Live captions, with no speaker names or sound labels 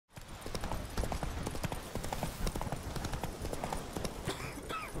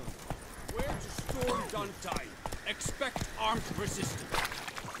Duntine. Expect armed resistance.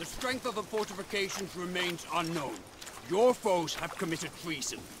 The strength of the fortifications remains unknown. Your foes have committed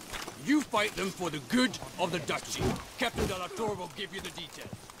treason. You fight them for the good of the Duchy. Captain de la Tour will give you the details.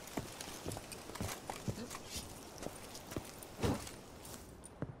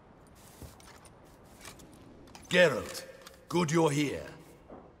 Geralt, good you're here.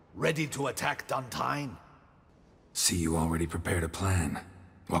 Ready to attack Duntine? See, you already prepared a plan.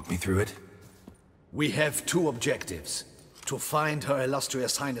 Walk me through it? We have two objectives. To find Her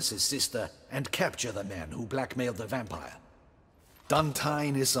Illustrious Highness's sister and capture the men who blackmailed the vampire.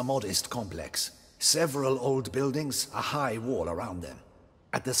 Duntine is a modest complex. Several old buildings, a high wall around them.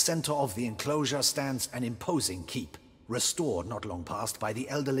 At the center of the enclosure stands an imposing keep, restored not long past by the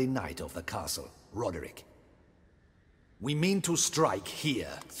elderly knight of the castle, Roderick. We mean to strike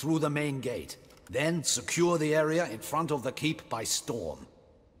here, through the main gate, then secure the area in front of the keep by storm.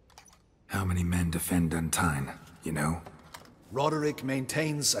 How many men defend Duntine, you know? Roderick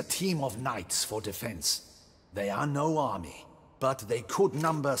maintains a team of knights for defense. They are no army, but they could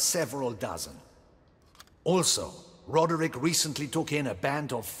number several dozen. Also, Roderick recently took in a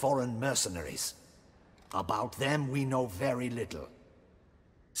band of foreign mercenaries. About them we know very little.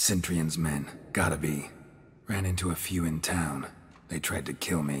 Cintrian's men, gotta be. Ran into a few in town. They tried to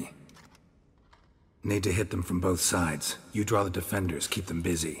kill me. Need to hit them from both sides. You draw the defenders, keep them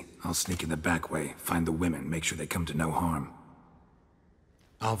busy. I'll sneak in the back way, find the women, make sure they come to no harm.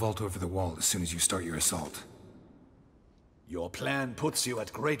 I'll vault over the wall as soon as you start your assault. Your plan puts you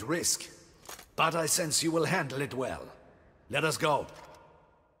at great risk, but I sense you will handle it well. Let us go.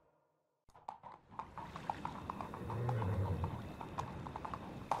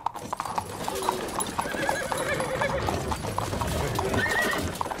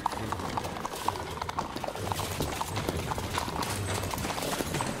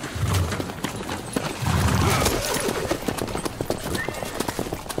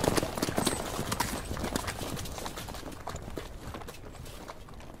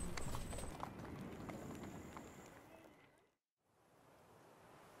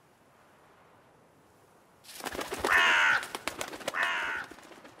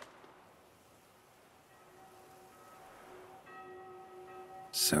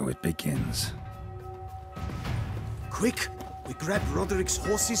 So it begins. Quick! We grab Roderick's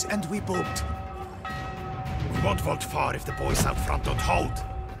horses and we bolt. We won't vault far if the boys out front don't hold.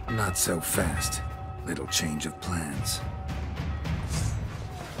 Not so fast. Little change of plans.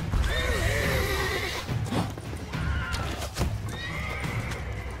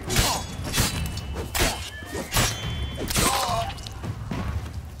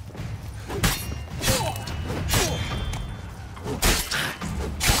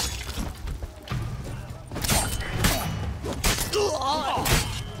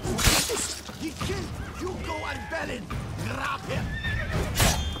 Grab him!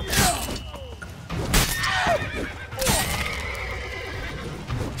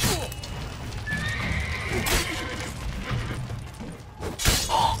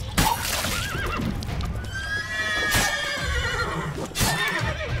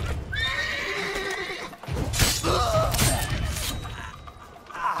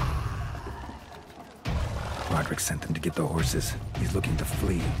 Roderick sent them to get the horses. He's looking to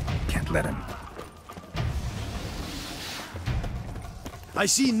flee. Can't let him. I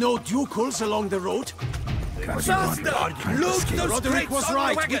see no ducals along the road. Faster! Look, Roderick was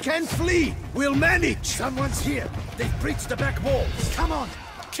right. We can flee. We'll manage. Someone's here. They've breached the back walls. Come on.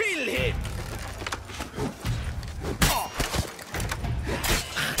 Kill him.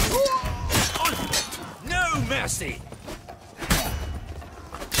 No mercy.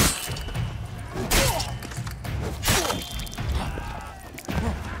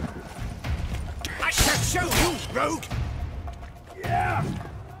 I shall show you, rogue. Yeah.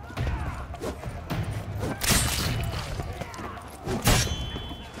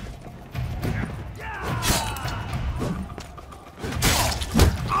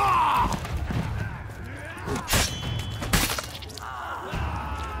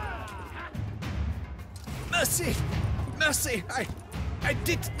 Mercy! Mercy! I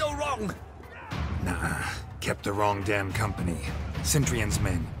did no wrong! Nah, kept the wrong damn company. Cintrian's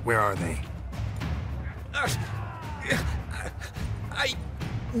men, where are they? I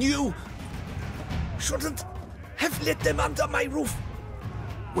knew... shouldn't have let them under my roof.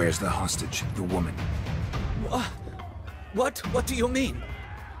 Where's the hostage, the woman? What do you mean?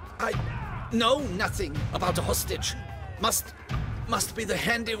 I know nothing about a hostage. Must be the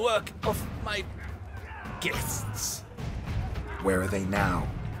handiwork of my guests. Where are they now?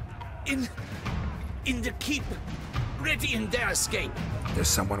 In the keep, ready in their escape. There's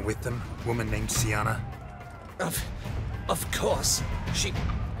someone with them? Woman named Sienna? Of course. She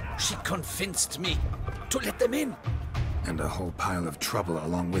convinced me to let them in. And a whole pile of trouble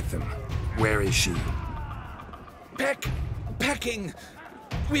along with them. Where is she? Packing.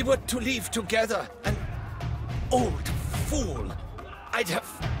 We were to leave together. An old fool. I'd have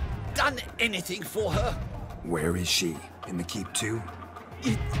done anything for her. Where is she? In the keep too?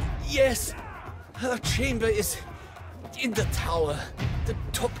 Yes. Her chamber is in the tower. The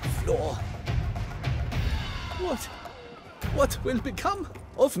top floor. What will become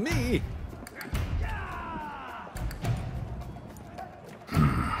of me?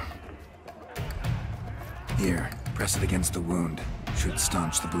 Here, press it against the wound. Should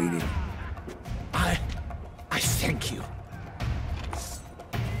staunch the bleeding. I thank you.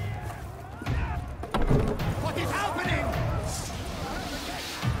 What is happening?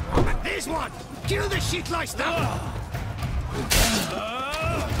 And this one! Kill the shitleister!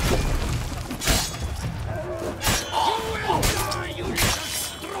 You will die, you little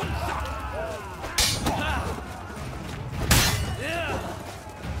strunza!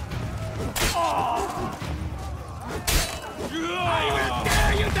 I will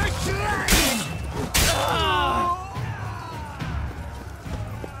tear you to shreds!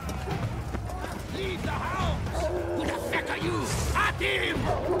 Leave the house! Who the fuck are you? At him!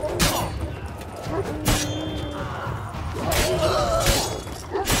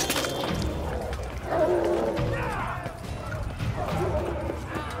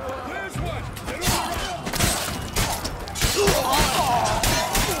 There's one!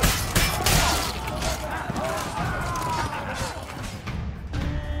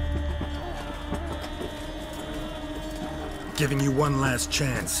 Giving you one last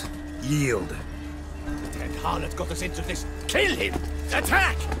chance. Yield. And Harlot got us into this. Kill him!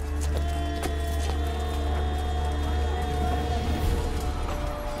 Attack!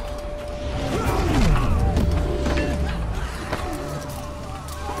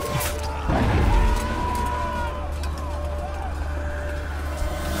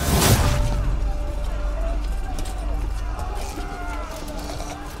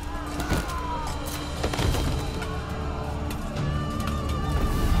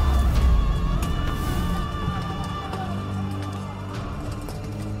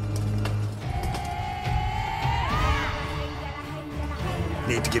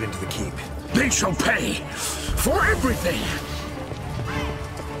 Need to get into the keep. They shall pay for everything!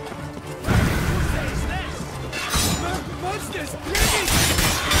 Monsters!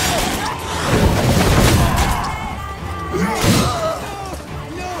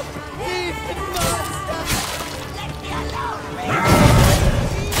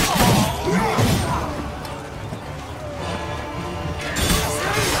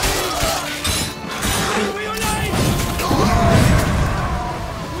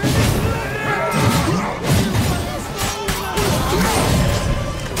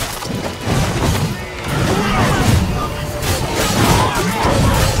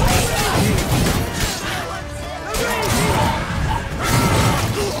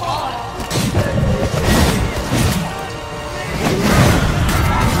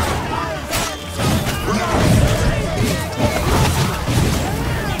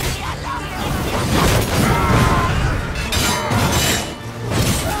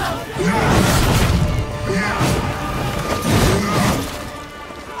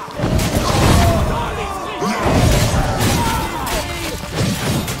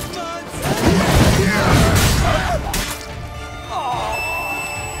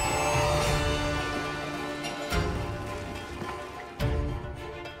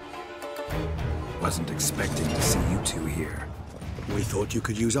 Wasn't expecting to see you two here. We thought you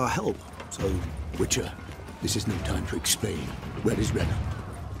could use our help, so... Witcher, this is no time to explain. Where is Renna?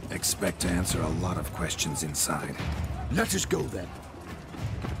 Expect to answer a lot of questions inside. Let us go then.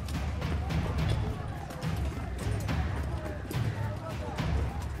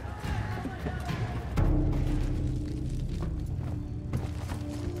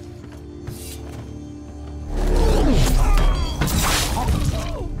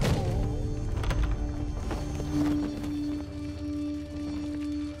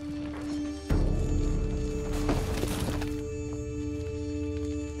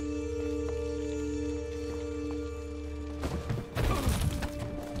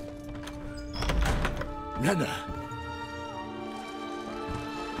 Renna!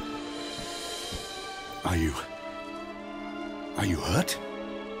 Are you hurt?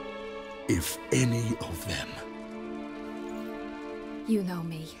 If any of them. You know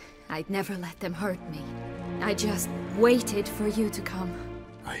me. I'd never let them hurt me. I just waited for you to come.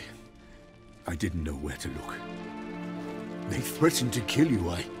 I didn't know where to look. They threatened to kill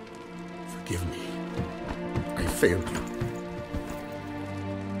you. Forgive me. I failed you.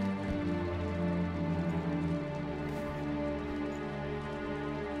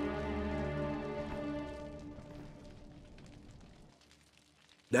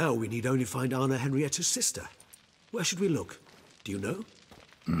 Now we need only find Anna Henrietta's sister. Where should we look? Do you know?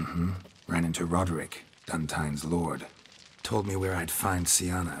 Ran into Roderick, Duntine's lord. Told me where I'd find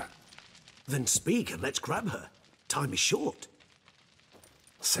Sienna. Then speak and let's grab her. Time is short.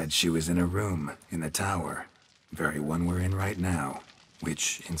 Said she was in a room in the tower. Very one we're in right now.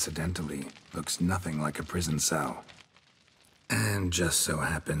 Which, incidentally, looks nothing like a prison cell. And just so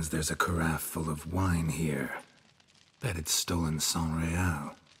happens there's a carafe full of wine here. Bet it's stolen San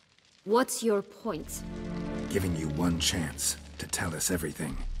Real. What's your point? Giving you one chance to tell us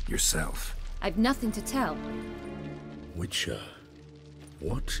everything yourself. I've nothing to tell. Witcher,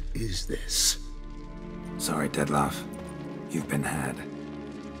 what is this? Sorry, Dettlaff. You've been had.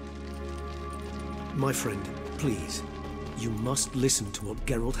 My friend, please. You must listen to what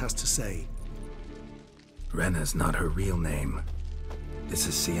Geralt has to say. Rena's not her real name. This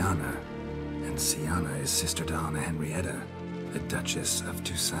is Sienna. And Sienna is sister to Anna Henrietta, the Duchess of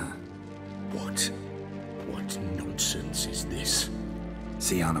Toussaint. What nonsense is this?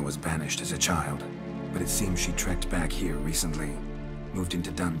 Sienna was banished as a child, but it seems she trekked back here recently. Moved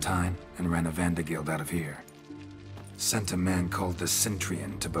into Duntine and ran a Vandergild out of here. Sent a man called the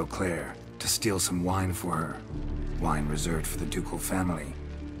Centrian to Beauclair to steal some wine for her. Wine reserved for the ducal family.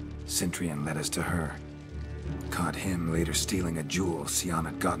 Centrian led us to her. Caught him later stealing a jewel Sienna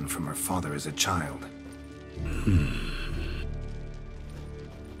had gotten from her father as a child.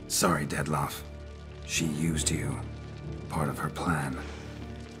 Sorry, Dettlaff. She used you. Part of her plan.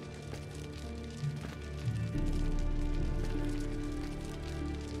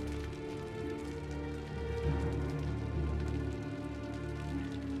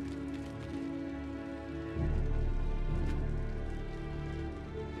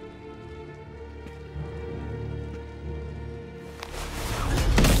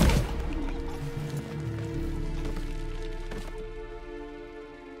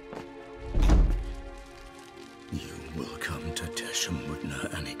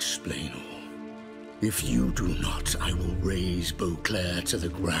 If you do not, I will raise Beauclair to the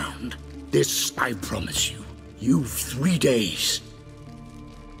ground. This I promise you. You've 3 days.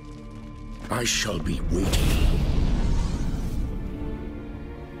 I shall be waiting.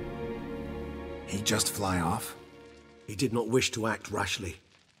 He just fly off? He did not wish to act rashly.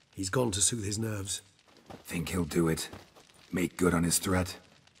 He's gone to soothe his nerves. Think he'll do it? Make good on his threat?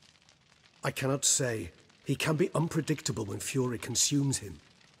 I cannot say. He can be unpredictable when fury consumes him.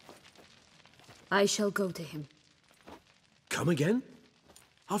 I shall go to him. Come again?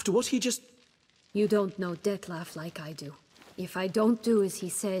 After what he just... You don't know Dettlaff like I do. If I don't do as he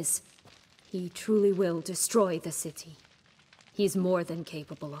says, he truly will destroy the city. He's more than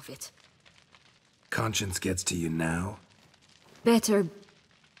capable of it. Conscience gets to you now? Better...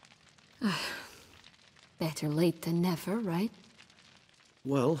 better late than never, right?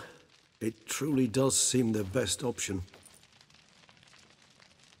 Well, it truly does seem the best option.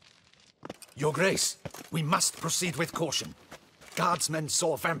 Your Grace, we must proceed with caution. Guardsmen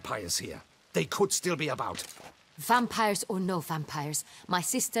saw vampires here. They could still be about. Vampires or no vampires, my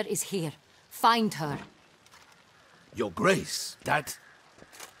sister is here. Find her. Your Grace, that...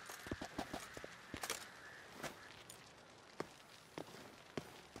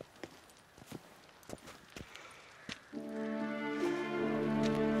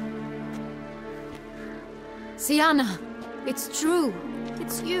 Sienna, it's true.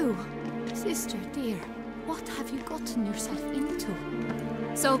 It's you. Sister, dear, what have you gotten yourself into?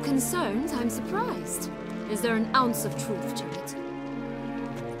 So concerned, I'm surprised. Is there an ounce of truth to it?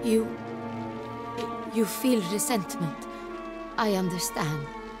 You feel resentment. I understand.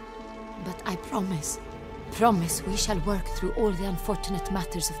 But I promise we shall work through all the unfortunate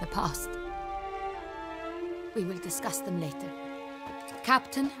matters of the past. We will discuss them later.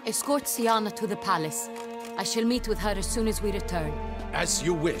 Captain, escort Sienna to the palace. I shall meet with her as soon as we return. As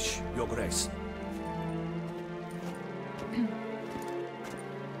you wish, Your Grace.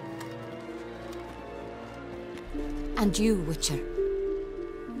 And you, Witcher.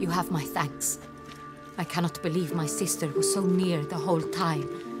 You have my thanks. I cannot believe my sister was so near the whole time.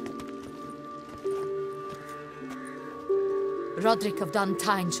 Roderick of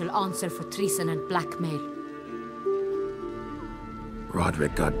Duntine shall answer for treason and blackmail.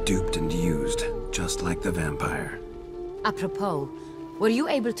 Roderick got duped and used, just like the vampire. Apropos, were you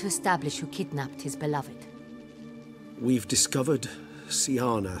able to establish who kidnapped his beloved? We've discovered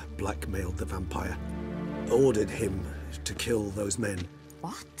Sienna blackmailed the vampire. Ordered him to kill those men.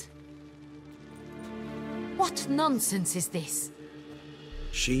 What? What nonsense is this?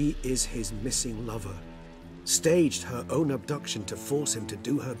 She is his missing lover. Staged her own abduction to force him to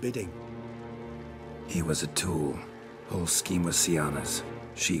do her bidding. He was a tool. Whole scheme was Sienna's.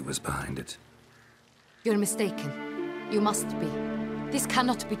 She was behind it. You're mistaken. You must be. This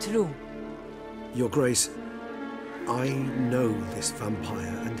cannot be true. Your Grace, I know this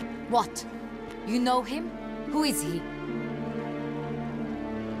vampire and... What? You know him? Who is he?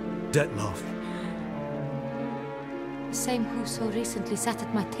 Detlaff. The same who so recently sat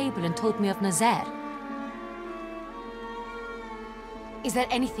at my table and told me of Nazaire. Is there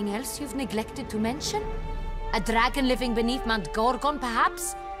anything else you've neglected to mention? A dragon living beneath Mount Gorgon,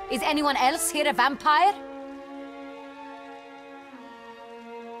 perhaps? Is anyone else here a vampire?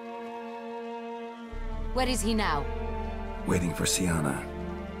 Where is he now? Waiting for Sienna.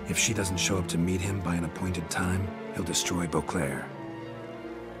 If she doesn't show up to meet him by an appointed time, he'll destroy Beauclair.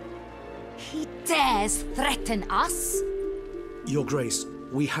 He dares threaten us? Your Grace,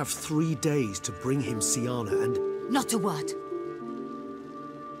 we have 3 days to bring him Sienna and... Not a word.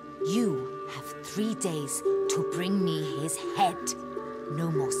 You have 3 days to bring me his head.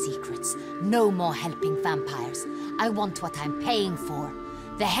 No more secrets. No more helping vampires. I want what I'm paying for.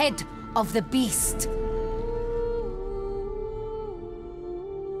 The head of the beast.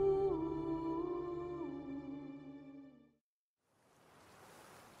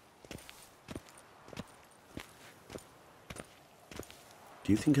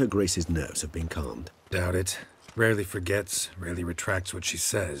 Do you think Her Grace's nerves have been calmed? Doubt it. Rarely forgets, rarely retracts what she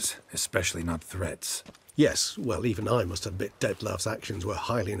says, especially not threats. Yes, well, even I must admit Detlaff's actions were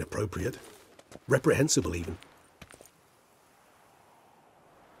highly inappropriate. Reprehensible, even.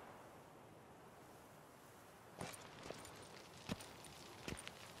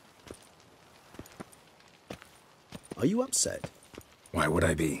 Are you upset? Why would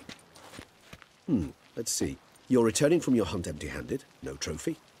I be? Let's see. You're returning from your hunt empty-handed. No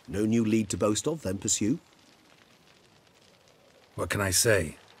trophy. No new lead to boast of, then pursue. What can I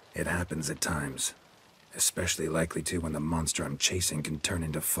say? It happens at times. Especially likely to when the monster I'm chasing can turn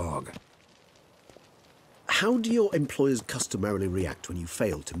into fog. How do your employers customarily react when you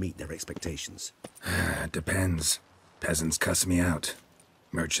fail to meet their expectations? It depends. Peasants cuss me out.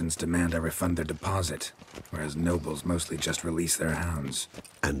 Merchants demand I refund their deposit, whereas nobles mostly just release their hounds.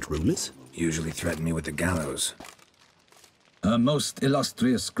 And rulers? Usually threaten me with the gallows. Her most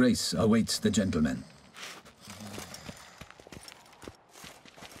illustrious grace awaits the gentleman.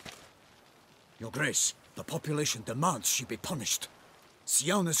 Your Grace, the population demands she be punished.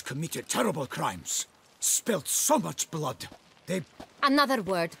 Sienna's committed terrible crimes. Spilt so much blood. They... Another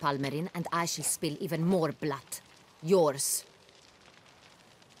word, Palmerin, and I shall spill even more blood. Yours.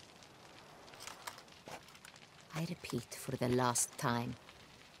 I repeat for the last time.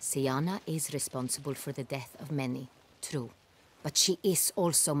 Sienna is responsible for the death of many, true. But she is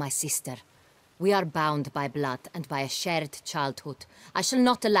also my sister. We are bound by blood and by a shared childhood. I shall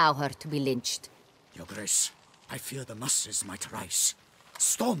not allow her to be lynched. Your Grace, I fear the masses might rise.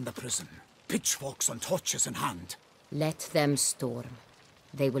 Storm the prison, pitchforks and torches in hand. Let them storm.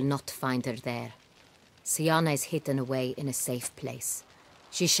 They will not find her there. Sienna is hidden away in a safe place.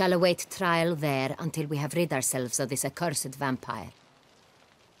 She shall await trial there until we have rid ourselves of this accursed vampire.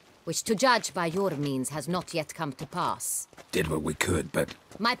 Which, to judge by your means, has not yet come to pass. Did what we could, but...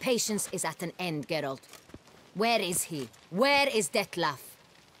 My patience is at an end, Geralt. Where is he? Where is Detlaff?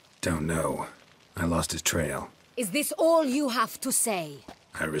 Don't know. I lost his trail. Is this all you have to say?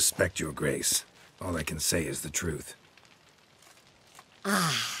 I respect your grace. All I can say is the truth.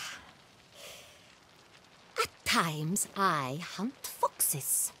 Ah. At times, I hunt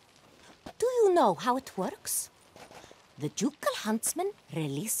foxes. Do you know how it works? The ducal huntsman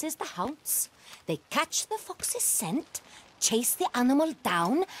releases the hounds. They catch the fox's scent, chase the animal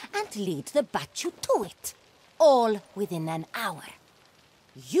down, and lead the Bachu to it. All within an hour.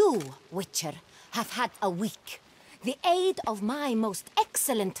 You, Witcher, have had a week. The aid of my most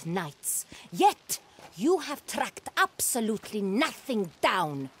excellent knights. Yet, you have tracked absolutely nothing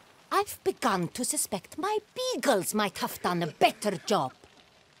down. I've begun to suspect my beagles might have done a better job.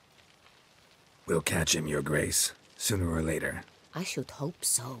 We'll catch him, your grace. Sooner or later. I should hope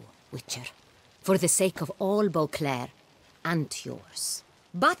so, Witcher. For the sake of all Beauclair and yours.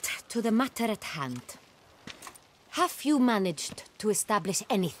 But to the matter at hand. Have you managed to establish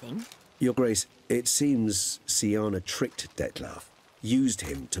anything? Your Grace, it seems Sienna tricked Detlaff, used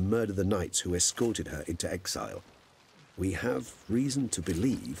him to murder the knights who escorted her into exile. We have reason to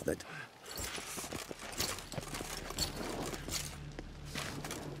believe that...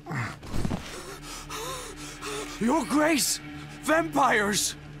 Your Grace!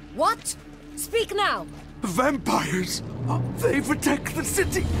 Vampires! What? Speak now! Vampires! They protect the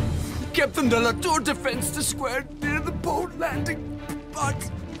city! Captain de la Tour defends the square near the boat landing,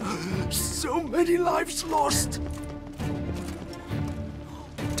 but so many lives lost.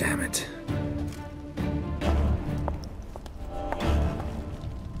 Damn it.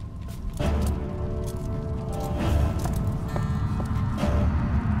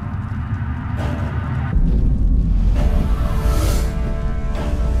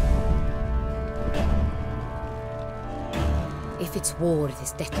 If it's war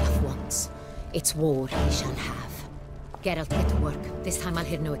this Detlef wants, it's war he shall have. Geralt, get to work. This time I'll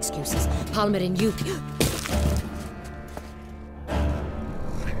hear no excuses. Palmer and you...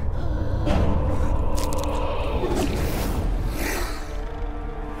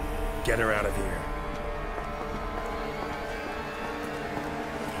 Get her out of here.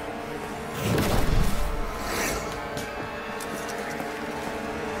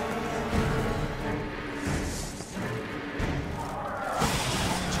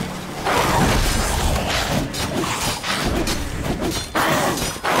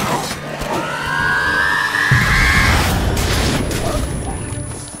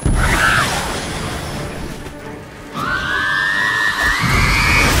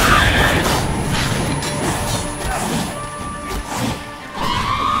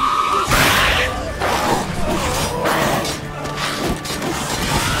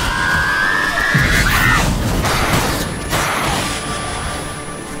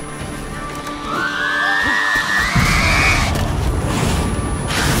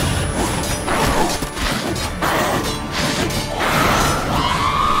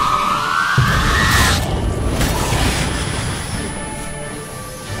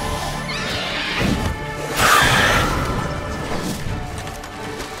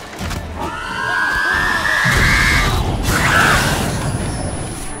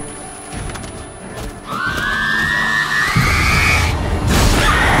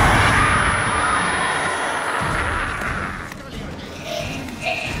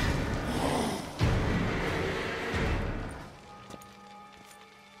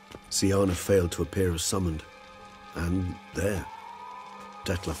 Syanna failed to appear as summoned. And there.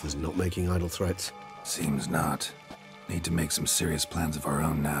 Detlef is not making idle threats. Seems not. Need to make some serious plans of our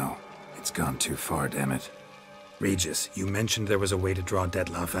own now. It's gone too far, damn it. Regis, you mentioned there was a way to draw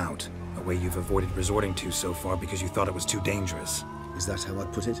Detlef out. A way you've avoided resorting to so far because you thought it was too dangerous. Is that how I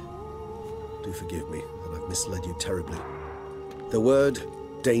put it? Do forgive me that I've misled you terribly. The word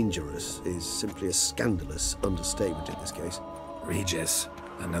dangerous is simply a scandalous understatement in this case. Regis,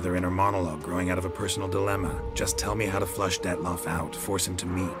 another inner monologue growing out of a personal dilemma. Just tell me how to flush Detlef out, force him to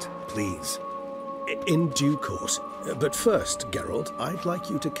meet, please. In due course. But first, Geralt, I'd like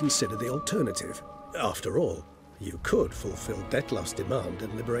you to consider the alternative. After all, you could fulfill Detlef's demand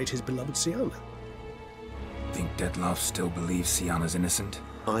and liberate his beloved Syanna. Think Detlef still believes Syanna's innocent?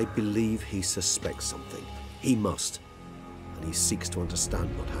 I believe he suspects something. He must. And he seeks to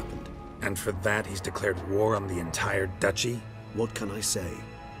understand what happened. And for that, he's declared war on the entire duchy? What can I say?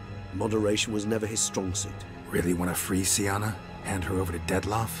 Moderation was never his strong suit. Really want to free Syanna? Hand her over to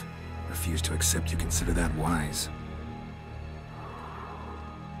Detlef? Refuse to accept you consider that wise.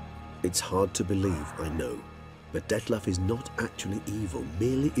 It's hard to believe, I know. But Detlef is not actually evil,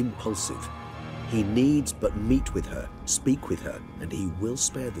 merely impulsive. He needs but meet with her, speak with her, and he will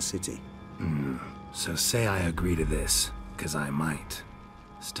spare the city. So say I agree to this, because I might.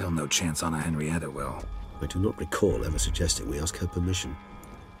 Still no chance Anna Henrietta will. I do not recall ever suggesting we ask her permission.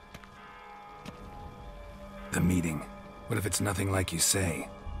 The meeting. What if it's nothing like you say?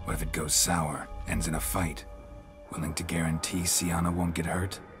 What if it goes sour, ends in a fight? Willing to guarantee Syanna won't get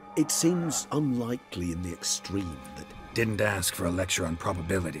hurt? It seems unlikely in the extreme that... Didn't ask for a lecture on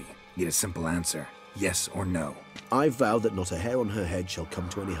probability. Need a simple answer. Yes or no. I vow that not a hair on her head shall come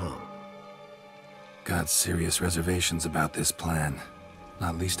to any harm. Got serious reservations about this plan.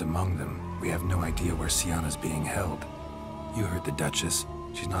 Not least among them, we have no idea where Syanna's being held. You heard the Duchess.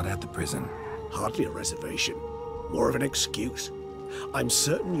 She's not at the prison. Hardly a reservation. More of an excuse. I'm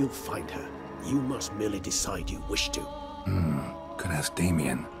certain you'll find her. You must merely decide you wish to. Could ask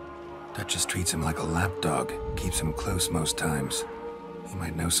Damien. Duchess treats him like a lapdog. Keeps him close most times. He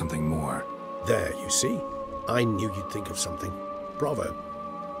might know something more. There, you see? I knew you'd think of something. Bravo.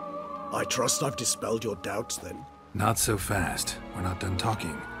 I trust I've dispelled your doubts, then. Not so fast. We're not done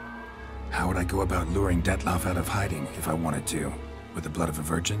talking. How would I go about luring Detlef out of hiding if I wanted to? With the blood of a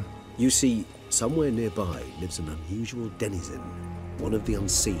virgin? You see, somewhere nearby lives an unusual denizen. One of the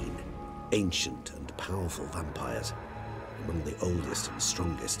unseen, ancient and powerful vampires. Among the oldest and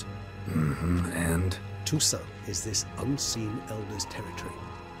strongest. And? Tucson is this unseen elder's territory.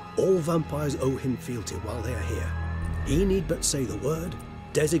 All vampires owe him fealty while they are here. He need but say the word,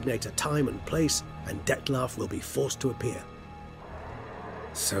 designate a time and place, and Dettlaff will be forced to appear.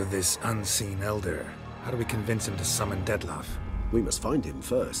 So this unseen elder, how do we convince him to summon Dettlaff? We must find him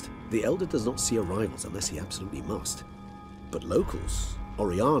first. The Elder does not see arrivals unless he absolutely must. But locals,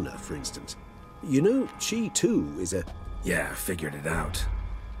 Oriana, for instance, you know, she too is a... Yeah, figured it out.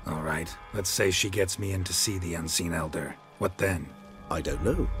 All right, let's say she gets me in to see the unseen elder. What then? I don't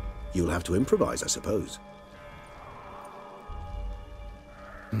know. You'll have to improvise, I suppose.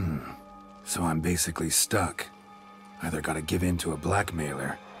 So I'm basically stuck. Either gotta give in to a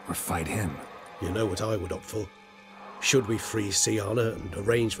blackmailer, or fight him. You know what I would opt for. Should we free Siana and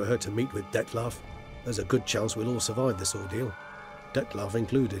arrange for her to meet with Dettlaff, there's a good chance we'll all survive this ordeal. Dettlaff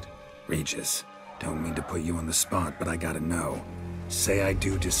included. Regis, don't mean to put you on the spot, but I gotta know. Say I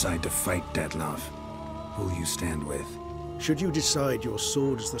do decide to fight Dettlaff. Who'll you stand with? Should you decide your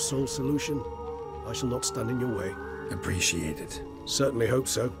sword is the sole solution, I shall not stand in your way. Appreciate it. Certainly hope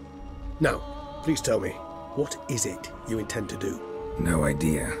so. Now, please tell me, what is it you intend to do? No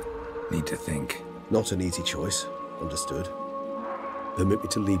idea. Need to think. Not an easy choice. Understood. Permit me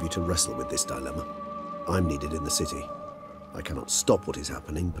to leave you to wrestle with this dilemma. I'm needed in the city. I cannot stop what is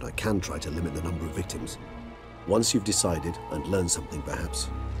happening, but I can try to limit the number of victims. Once you've decided and learned something, perhaps,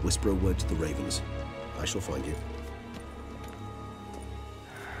 whisper a word to the ravens. I shall find you.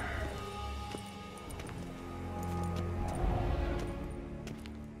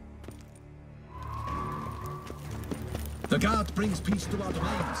 The guard brings peace to our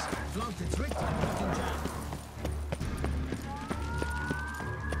domains. Flaunt its writ and walk in jam.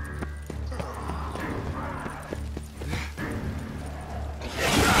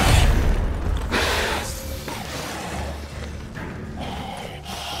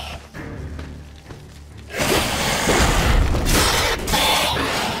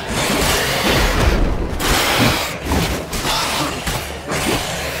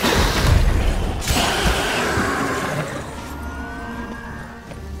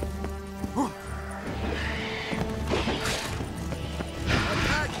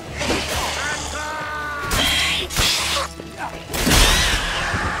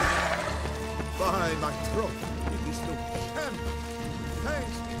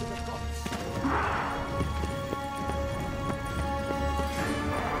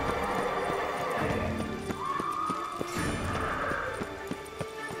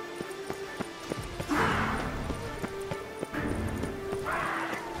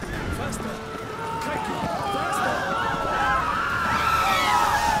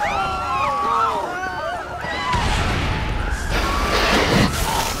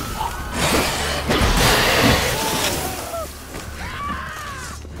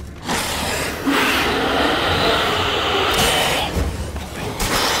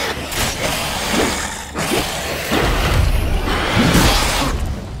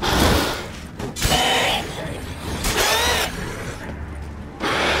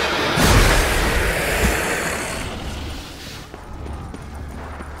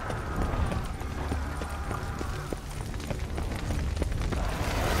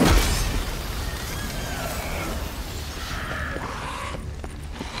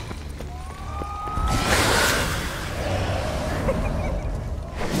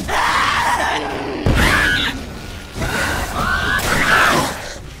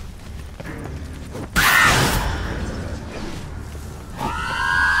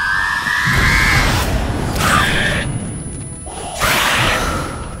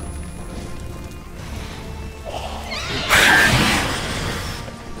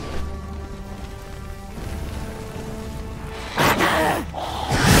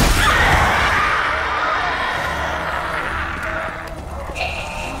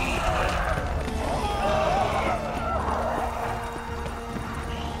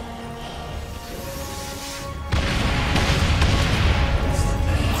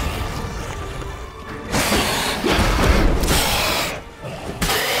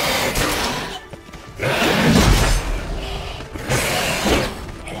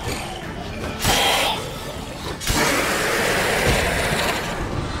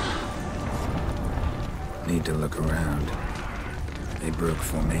 Need to look around. They broke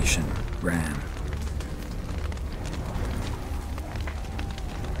formation, ran.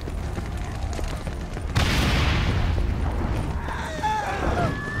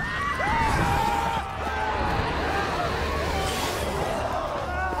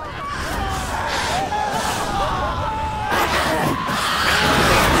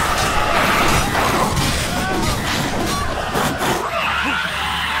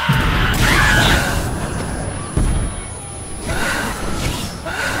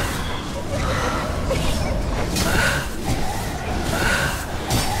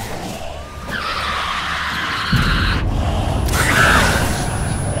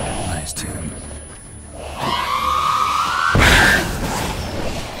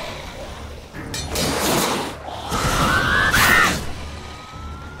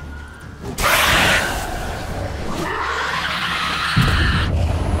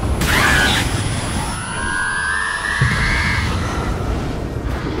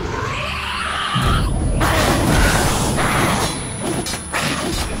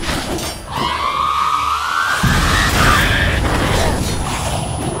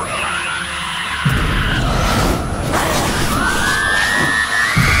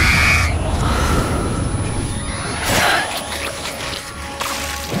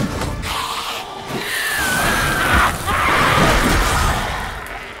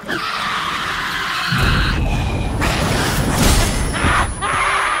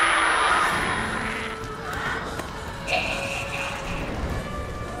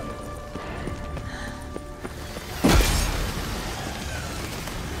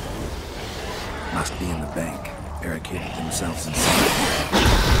 Must be in the bank. Barricaded themselves inside.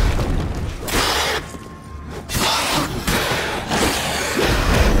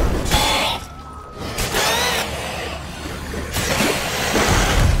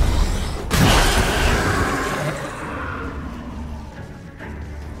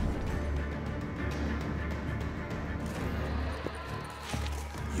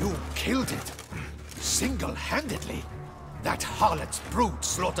 You killed it. Single-handedly. That harlot's brute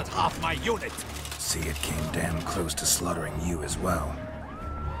slaughtered half my unit. See, it came damn close to slaughtering you as well.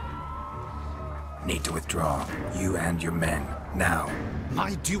 Need to withdraw. You and your men. Now.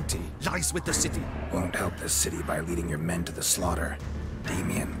 My duty lies with the city. Won't help the city by leading your men to the slaughter.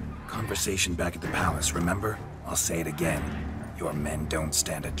 Damien, conversation back at the palace, remember? I'll say it again. Your men don't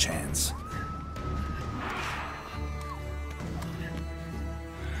stand a chance.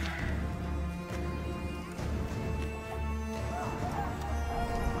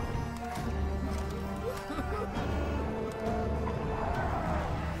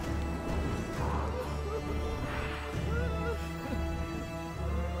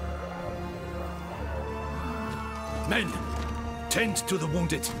 Men, tend to the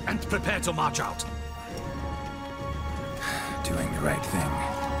wounded and prepare to march out. Doing the right thing.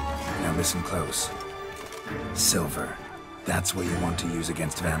 Now listen close. Silver. That's what you want to use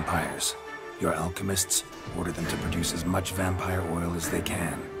against vampires. Your alchemists, order them to produce as much vampire oil as they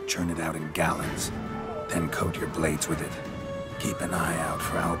can. Churn it out in gallons. Then coat your blades with it. Keep an eye out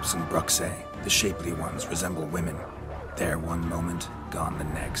for Alps and Bruxae. The shapely ones resemble women. There one moment, gone the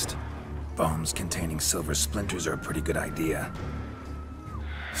next. Bombs containing silver splinters are a pretty good idea.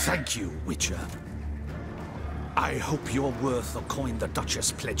 Thank you, Witcher. I hope you're worth the coin the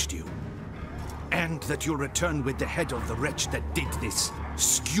Duchess pledged you. And that you'll return with the head of the wretch that did this,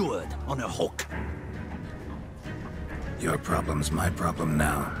 skewered on a hook. Your problem's my problem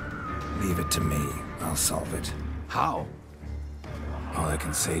now. Leave it to me. I'll solve it. How? All I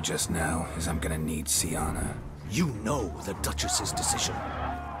can say just now is I'm gonna need Sienna. You know the Duchess's decision.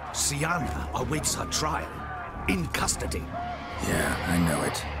 Sienna awaits her trial, in custody. Yeah, I know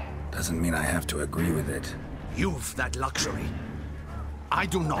it. Doesn't mean I have to agree with it. You've that luxury. I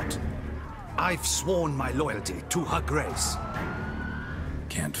do not. I've sworn my loyalty to her grace.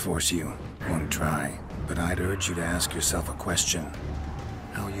 Can't force you. Won't try. But I'd urge you to ask yourself a question.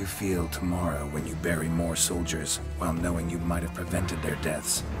 How you feel tomorrow when you bury more soldiers, while knowing you might have prevented their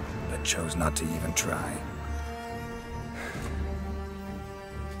deaths, but chose not to even try.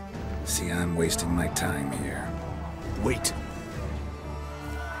 See, I'm wasting my time here. Wait.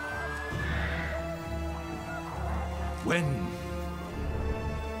 When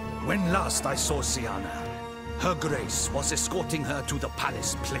last I saw Sienna, her grace was escorting her to the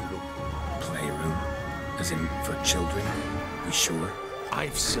palace playroom. Playroom? As in, for children? You sure?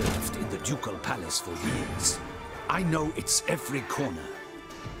 I've served in the ducal palace for years. I know its every corner.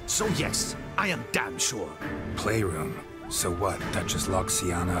 So yes, I am damn sure. Playroom? So what, Duchess locked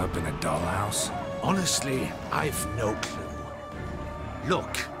Sienna up in a dollhouse? Honestly, I've no clue.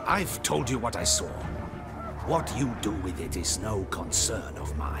 Look, I've told you what I saw. What you do with it is no concern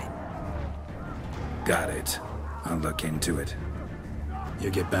of mine. Got it. I'll look into it.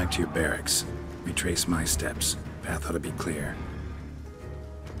 You get back to your barracks. Retrace my steps. Path ought to be clear.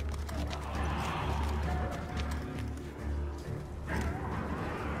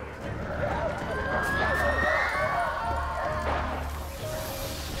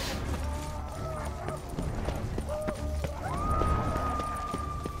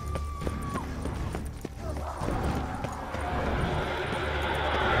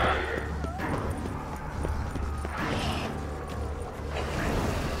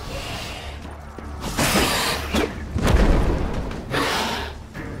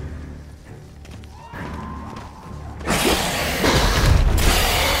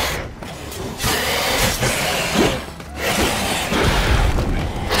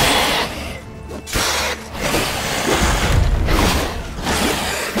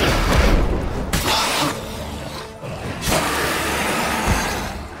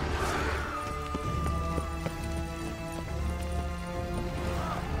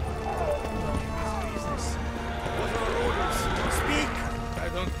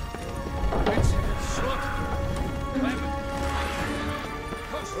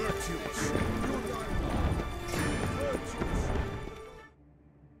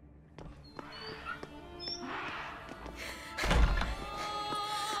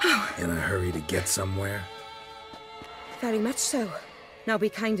 In a hurry to get somewhere? Very much so. Now be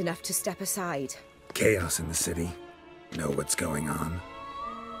kind enough to step aside. Chaos in the city. Know what's going on?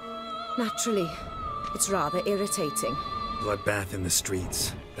 Naturally. It's rather irritating. Bloodbath in the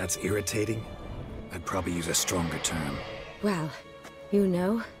streets. That's irritating? I'd probably use a stronger term. Well, you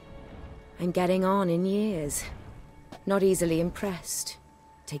know, I'm getting on in years. Not easily impressed.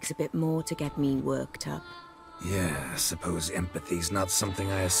 Takes a bit more to get me worked up. Yeah, I suppose empathy's not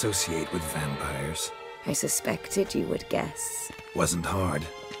something I associate with vampires. I suspected you would guess. Wasn't hard.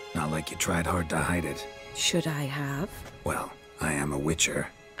 Not like you tried hard to hide it. Should I have? Well, I am a witcher.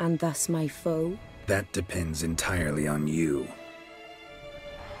 And thus my foe? That depends entirely on you.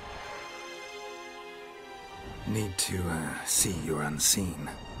 Need to, see you're unseen.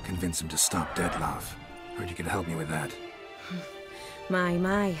 Convince him to stop Dettlaff. Heard you could help me with that.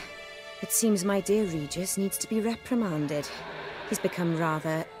 My. It seems my dear Regis needs to be reprimanded. He's become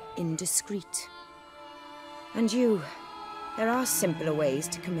rather indiscreet. And you, there are simpler ways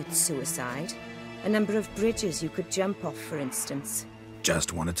to commit suicide. A number of bridges you could jump off, for instance.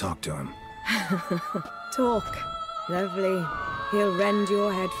 Just want to talk to him. Talk. Lovely. He'll rend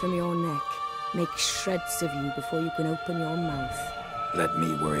your head from your neck. Make shreds of you before you can open your mouth. Let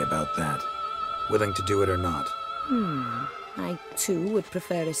me worry about that. Willing to do it or not? I, too, would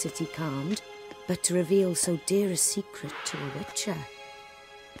prefer a city calmed, but to reveal so dear a secret to a witcher.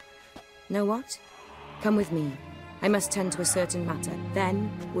 Know what? Come with me. I must tend to a certain matter.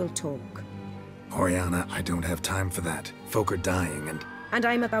 Then we'll talk. Oriana, I don't have time for that. Folk are dying And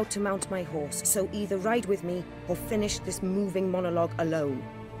I'm about to mount my horse, so either ride with me or finish this moving monologue alone.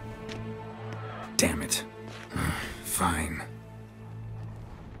 Damn it. Fine.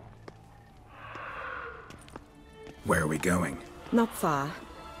 Where are we going? Not far.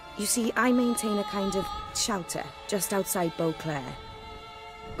 You see, I maintain a kind of shelter just outside Beauclair.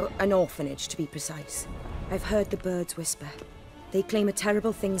 An orphanage, to be precise. I've heard the birds whisper. They claim a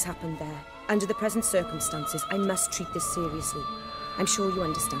terrible thing's happened there. Under the present circumstances, I must treat this seriously. I'm sure you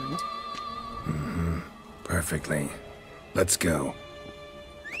understand. Perfectly. Let's go.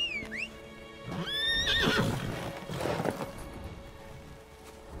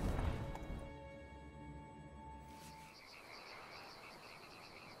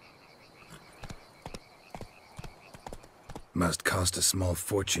 Must cost a small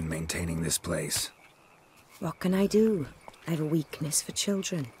fortune maintaining this place. What can I do? I have a weakness for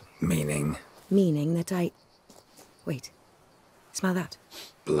children. Meaning? Meaning that I... Wait. Smell that?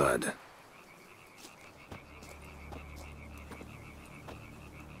 Blood.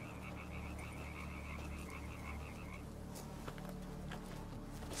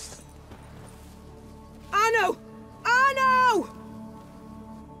 Arno! Arno!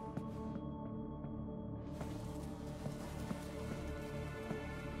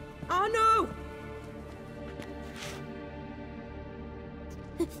 Arno!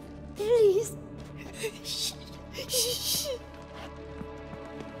 Please.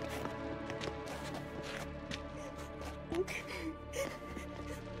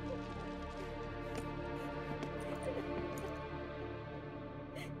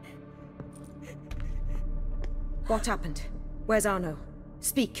 What happened? Where's Arno?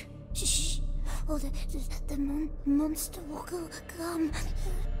 Speak. Shh. Oh, the monster will come.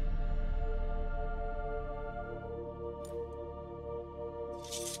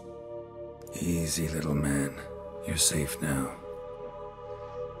 Easy, little man. You're safe now.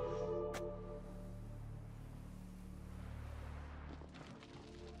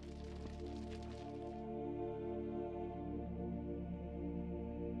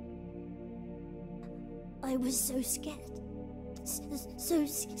 I was so scared. So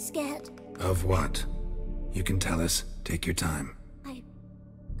scared. Of what? You can tell us. Take your time.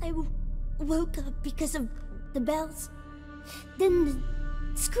 I woke up because of the bells. Then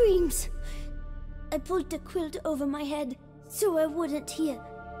the screams. I pulled the quilt over my head so I wouldn't hear.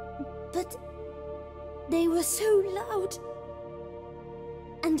 But they were so loud.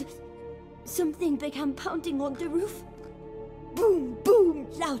 And something began pounding on the roof. Boom,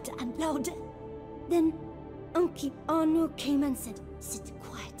 boom, louder and louder. Then Uncle Arno came and said, "Sit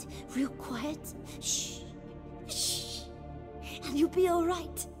quiet, real quiet. Shh, shh, and you'll be all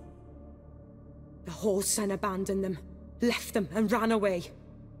right." The whoreson abandoned them, left them and ran away.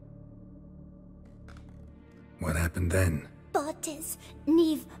 What happened then? Bartes,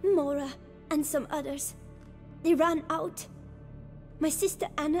 Neve, Mora, and some others. They ran out. My sister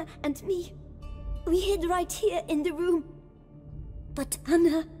Anna and me. We hid right here in the room. But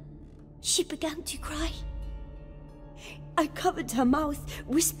Anna, she began to cry. I covered her mouth,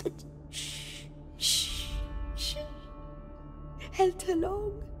 whispered, "Shh, shh, shh." Held her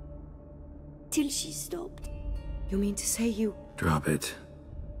long. Till she stopped. You mean to say you... Drop it.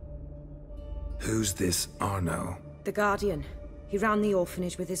 Who's this Arno? The Guardian. He ran the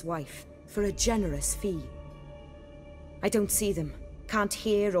orphanage with his wife, for a generous fee. I don't see them. Can't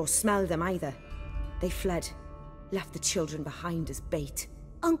hear or smell them either. They fled, left the children behind as bait.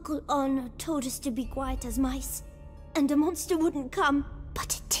 Uncle Honor told us to be quiet as mice, and the monster wouldn't come.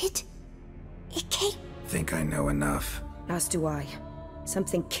 But it did. It came. Think I know enough. As do I.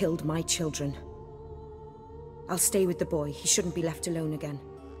 Something killed my children. I'll stay with the boy. He shouldn't be left alone again.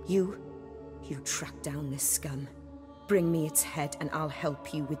 You track down this scum. Bring me its head and I'll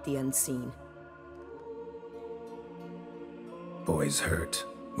help you with the unseen. Boy's hurt.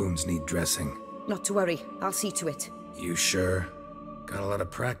 Wounds need dressing. Not to worry. I'll see to it. You sure? Got a lot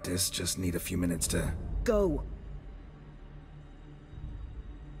of practice, just need a few minutes to... Go.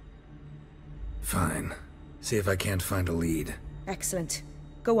 Fine. See if I can't find a lead. Excellent.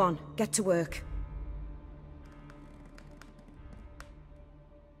 Go on, get to work.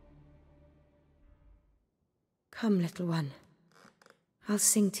 Come, little one. I'll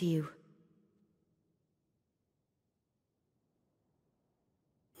sing to you.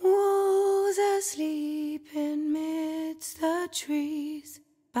 Wolves asleep in midst the trees,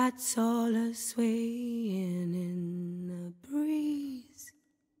 bats all a-swaying in the breeze.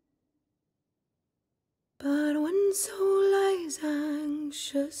 But one soul lies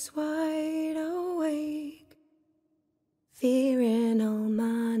anxious, wide awake, fearing all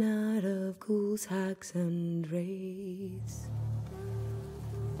manner of ghouls, hags, and wraiths.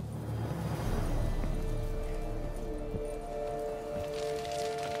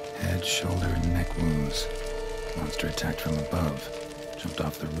 Head, shoulder, and neck wounds. Monster attacked from above. Jumped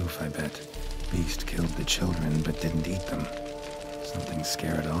off the roof, I bet. Beast killed the children, but didn't eat them. Something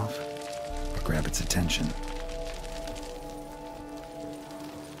scare it off? Or grab its attention?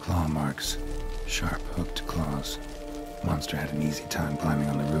 Claw marks. Sharp, hooked claws. Monster had an easy time climbing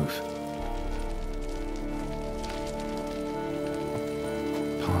on the roof.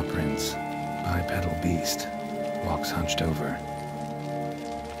 Paw prints. Bipedal beast. Walks hunched over.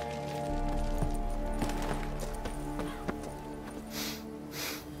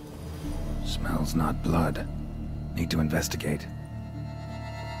 Smells not blood. Need to investigate.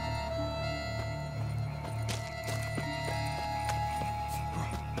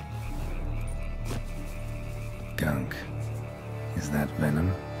 Gunk. Is that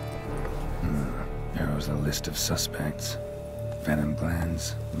venom? Arrows a list of suspects. Venom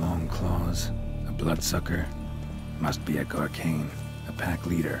glands, long claws, a bloodsucker. Must be a Garcane, a pack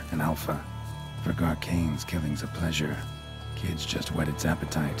leader, an alpha. For Garcane's killing's a pleasure. Kid's just whet its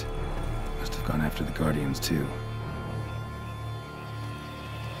appetite. Must have gone after the Guardians, too.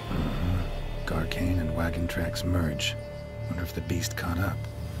 Garcane and wagon tracks merge. Wonder if the beast caught up.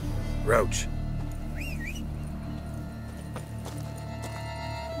 Roach!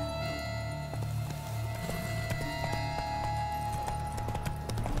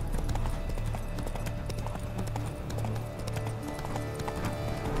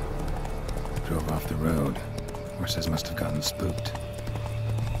 Drove off the road. Horses must have gotten spooked.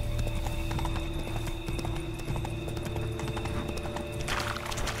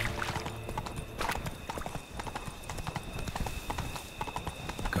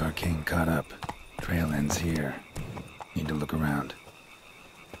 Garcane caught up. Trail ends here. Need to look around.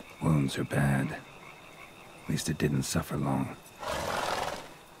 Wounds are bad. At least it didn't suffer long.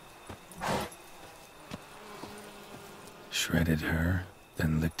 Shredded her,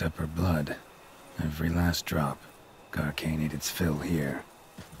 then licked up her blood. Every last drop. Garcane ate its fill here.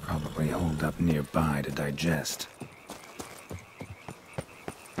 Probably holed up nearby to digest.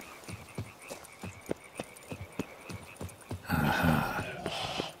 Aha.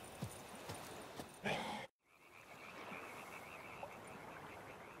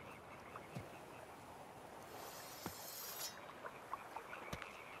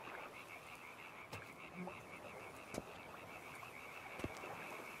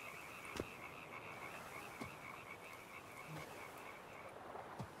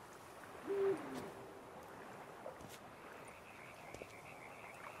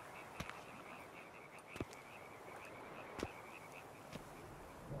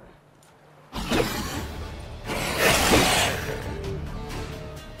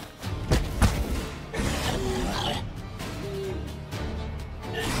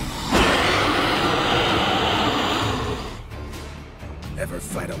 Ever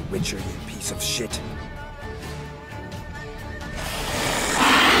fight a witcher, you piece of shit?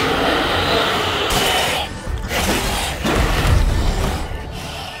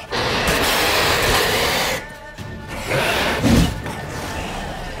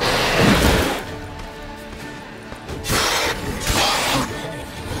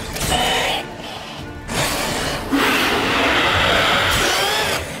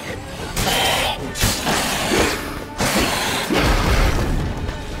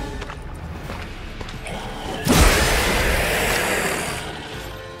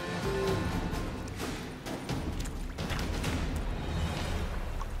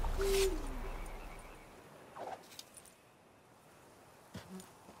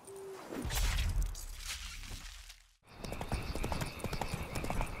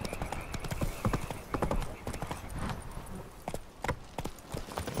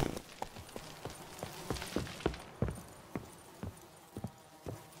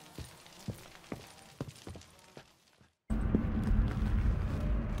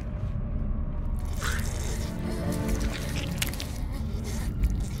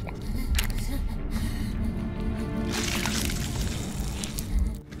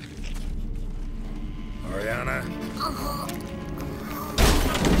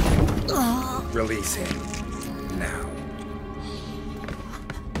 Release him. Now.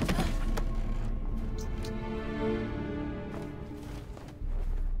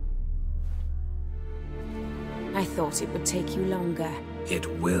 I thought it would take you longer. It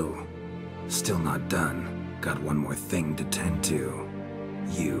will. Still not done. Got one more thing to tend to.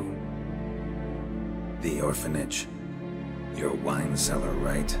 You. The orphanage. Your wine cellar,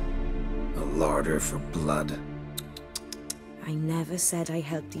 right? A larder for blood. I never said I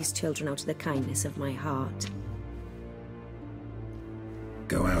helped these children out of the kindness of my heart.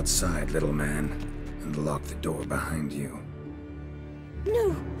 Go outside, little man, and lock the door behind you.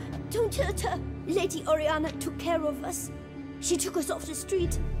 No, don't hurt her. Lady Oriana took care of us. She took us off the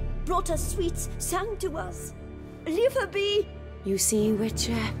street, brought us sweets, sang to us. Leave her be. You see,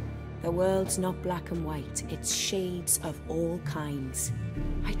 Witcher, the world's not black and white. It's shades of all kinds.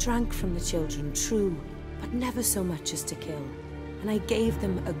 I drank from the children, true, but never so much as to kill. And I gave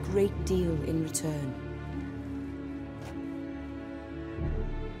them a great deal in return.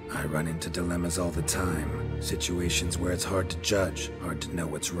 I run into dilemmas all the time. Situations where it's hard to judge, hard to know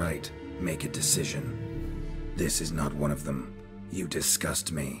what's right, make a decision. This is not one of them. You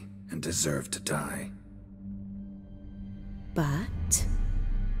disgust me and deserve to die. But?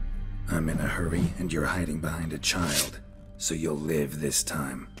 I'm in a hurry and you're hiding behind a child. So you'll live this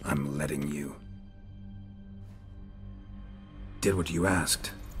time. I'm letting you. Did what you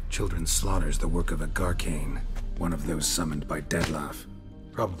asked. Children's slaughter's the work of a Garcane, one of those summoned by Dettlaff.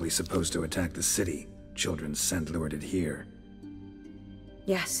 Probably supposed to attack the city. Children's scent lured it here.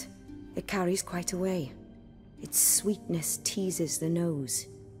 Yes, it carries quite a way. Its sweetness teases the nose,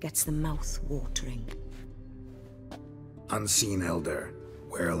 gets the mouth watering. Unseen Elder.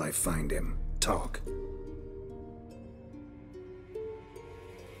 Where'll I find him? Talk.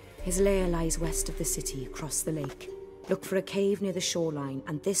 His lair lies west of the city, across the lake. Look for a cave near the shoreline,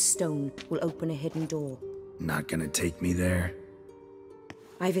 and this stone will open a hidden door. Not gonna take me there?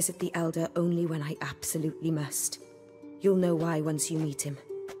 I visit the Elder only when I absolutely must. You'll know why once you meet him.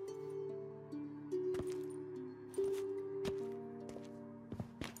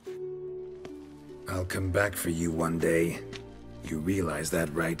 I'll come back for you one day. You realize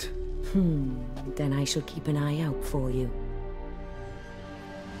that, right? Then I shall keep an eye out for you.